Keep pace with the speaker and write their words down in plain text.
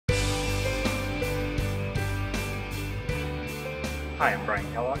Hi, I'm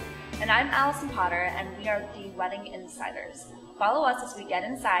Brian Kellogg. And I'm Allison Potter, and we are the Wedding Insiders. Follow us as we get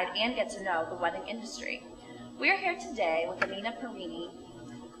inside and get to know the wedding industry. We are here today with Alina Perini,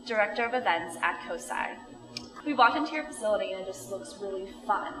 Director of Events at COSI. We walked into your facility and it just looks really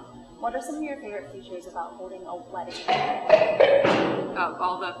fun. What are some of your favorite features about holding a wedding?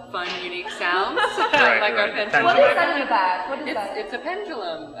 All the fun, unique sounds, Right, like right. our pendulum. What is that in the back? What is that? It's a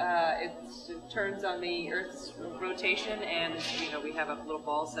pendulum. It turns on the Earth's rotation, and we have a little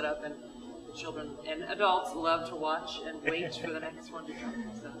ball set up, and the children and adults love to watch and wait for the next one to come.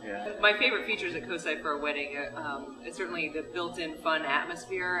 So. Yeah. My favorite features at COSI for a wedding is certainly the built-in fun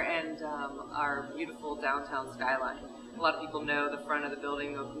atmosphere and our beautiful downtown skyline. A lot of people know the front of the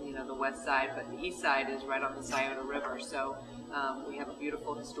building, the west side, but the east side is right on the Scioto River. So we have a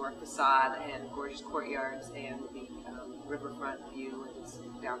beautiful historic facade and gorgeous courtyards and the riverfront view and this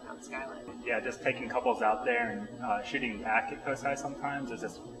downtown skyline. Yeah, just taking couples out there and shooting back at COSI sometimes is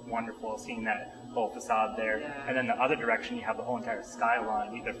just wonderful, seeing that whole facade there. Yeah. And then the other direction, you have the whole entire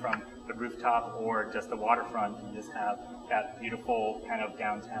skyline, either from the rooftop or just the waterfront. You just have that beautiful kind of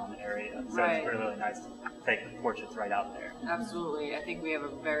downtown area. So Right. It's really nice to take portraits right out there. Absolutely. I think we have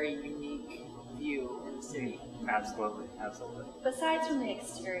a very unique view in the city. Absolutely, absolutely. Besides from the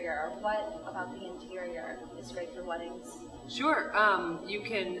exterior, what about the interior is great for weddings? Sure. You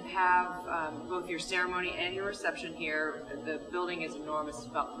can have both your ceremony and your reception here. The building is enormous. It's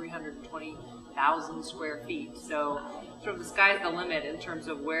about 320,000 square feet. So sort of the sky's the limit in terms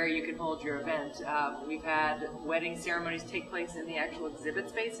of where you can hold your event. We've had wedding ceremonies take place in the actual exhibit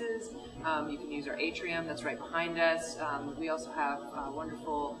spaces. You can use our atrium that's right behind us. We also have a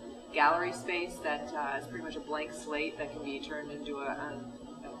wonderful gallery space that is pretty much a blank slate that can be turned into a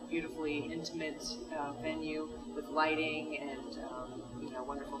beautifully intimate venue with lighting and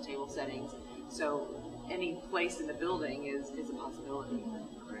wonderful table settings. So any place in the building is a possibility.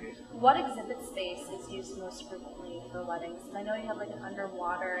 Great. What exhibit space is used most frequently for weddings? I know you have like an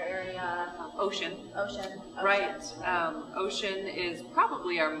underwater area. Ocean. Ocean. Right. Ocean is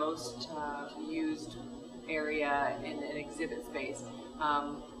probably our most used area in an exhibit space.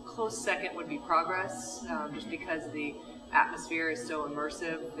 Close second would be Progress, just because the atmosphere is so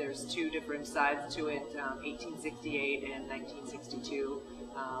immersive. There's two different sides to it, 1868 and 1962.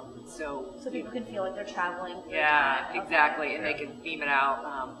 So people can feel like they're traveling through yeah, time. exactly, Okay. and they can theme it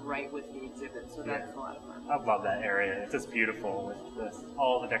out right with the exhibit, so that's a lot of fun. I love that area. It's just beautiful with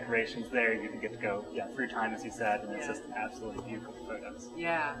all the decorations there. You can get to go through time, as you said, and it's just absolutely beautiful photos.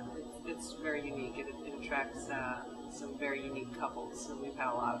 Yeah, it's very unique. It attracts some very unique couples, so we've had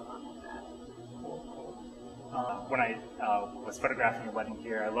a lot of fun with that. When I was photographing a wedding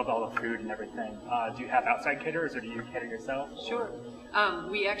here, I loved all the food and everything. Do you have outside caterers, or do you cater yourself? Sure.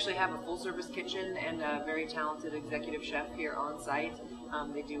 We actually have a full-service kitchen and a very talented executive chef here on site.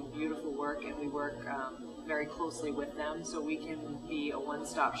 They do beautiful work, and we work very closely with them, so we can be a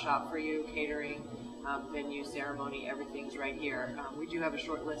one-stop shop for you, catering, venue, ceremony, everything's right here. We do have a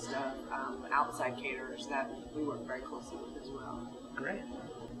short list of outside caterers that we work very closely with as well. Great.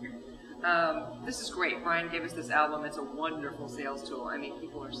 This is great. Brian gave us this album. It's a wonderful sales tool. I mean,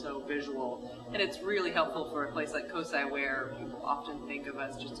 people are so visual, and it's really helpful for a place like COSI where people often think of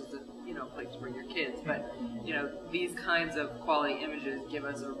us just as a place for your kids. But these kinds of quality images give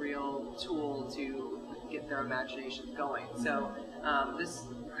us a real tool to get their imaginations going. So this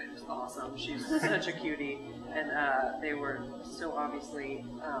bride was awesome. She's such a cutie, and they were so obviously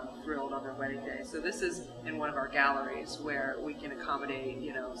thrilled on their wedding day. So this is in one of our galleries where we can accommodate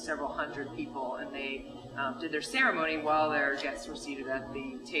several hundred people, and they did their ceremony while their guests were seated at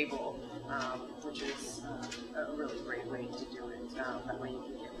the table, which is a really great way to do it. That way you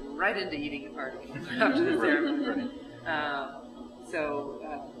can get right into eating and partying after the ceremony. So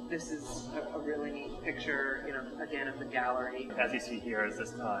this is a really neat picture, again of the gallery. As you see here, is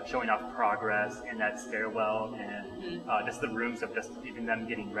just showing off progress in that stairwell, and just the rooms of just even them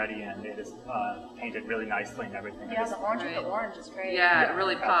getting ready, and it is painted really nicely and everything. Yeah, the orange with the orange is great. Yeah, it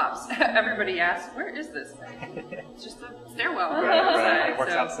really pops. Everybody asks, where is this? It's just a stairwell. Right. It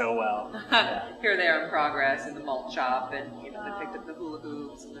works out so well. Here they are in progress in the malt shop, and they picked up the hula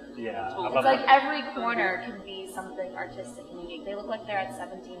hoops. And It's like every corner can be something artistic and unique. They look like they're at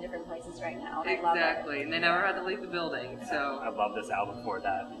 17 different places right now. And exactly, I love it. and they never had to leave the building. So I love this album for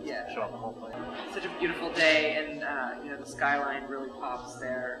that. Just show up the whole place. Such a beautiful day, and the skyline really pops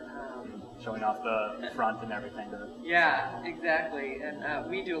there. Showing off the front and everything. Yeah, exactly. And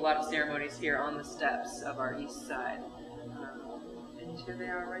we do a lot of ceremonies here on the steps of our east side. And here they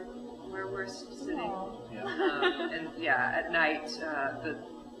are right where we're sitting. Yeah. And yeah, at night,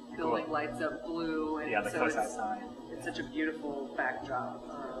 building lights up blue, and Yeah, the so COSI sign. it's such a beautiful backdrop.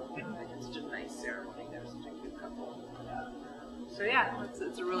 It's such a nice ceremony. They're such a cute couple. So yeah,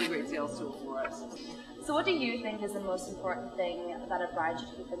 it's a really great sales tool for us. So what do you think is the most important thing that a bride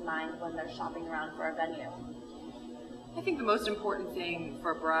should keep in mind when they're shopping around for a venue? I think the most important thing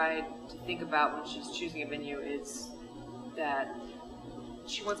for a bride to think about when she's choosing a venue is that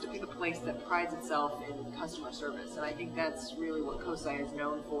she wants to pick a place that prides itself in customer service. And I think that's really what COSI is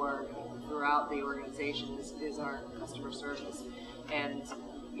known for throughout the organization is our customer service. And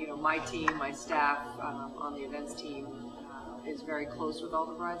you know, my team, my staff on the events team is very close with all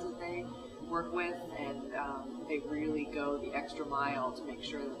the brides that they work with, and they really go the extra mile to make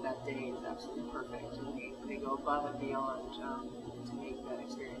sure that that day is absolutely perfect, and they go above and beyond to make that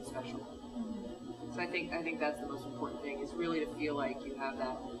experience special. So I think that's the most important thing, is really to feel like you have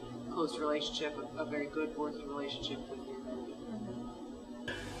that close relationship, a very good working relationship with your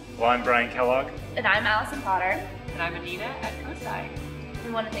venue. Well, I'm Brian Kellogg. And I'm Allison Potter. And I'm Anita at COSI.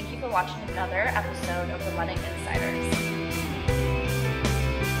 We want to thank you for watching another episode of the Wedding Insiders.